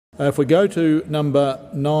If we go to number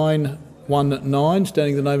 919,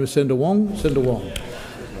 standing in the name of Senator Wang. Senator Wang.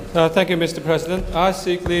 Thank you, Mr. President. I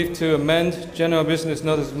seek leave to amend General Business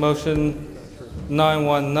Notice Motion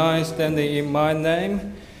 919, standing in my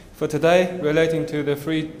name, for today, relating to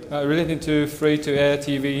free-to-air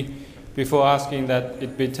TV, before asking that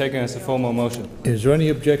it be taken as a formal motion. Is there any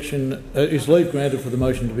objection? Is leave granted for the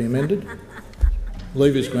motion to be amended?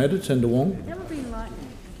 Leave is granted. Senator Wang.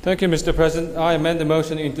 Thank you, Mr. President. I amend the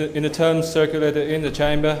motion in the terms circulated in the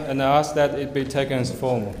chamber, and I ask that it be taken as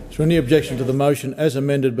formal. Is there any objection to the motion as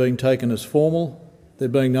amended being taken as formal? There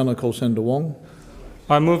being none, I call Senator Wang.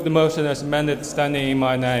 I move the motion as amended, standing in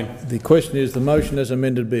my name. The question is the motion as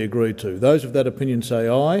amended be agreed to. Those of that opinion say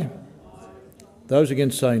aye. Those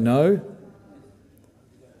against say no.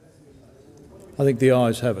 I think the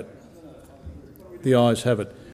ayes have it. The ayes have it.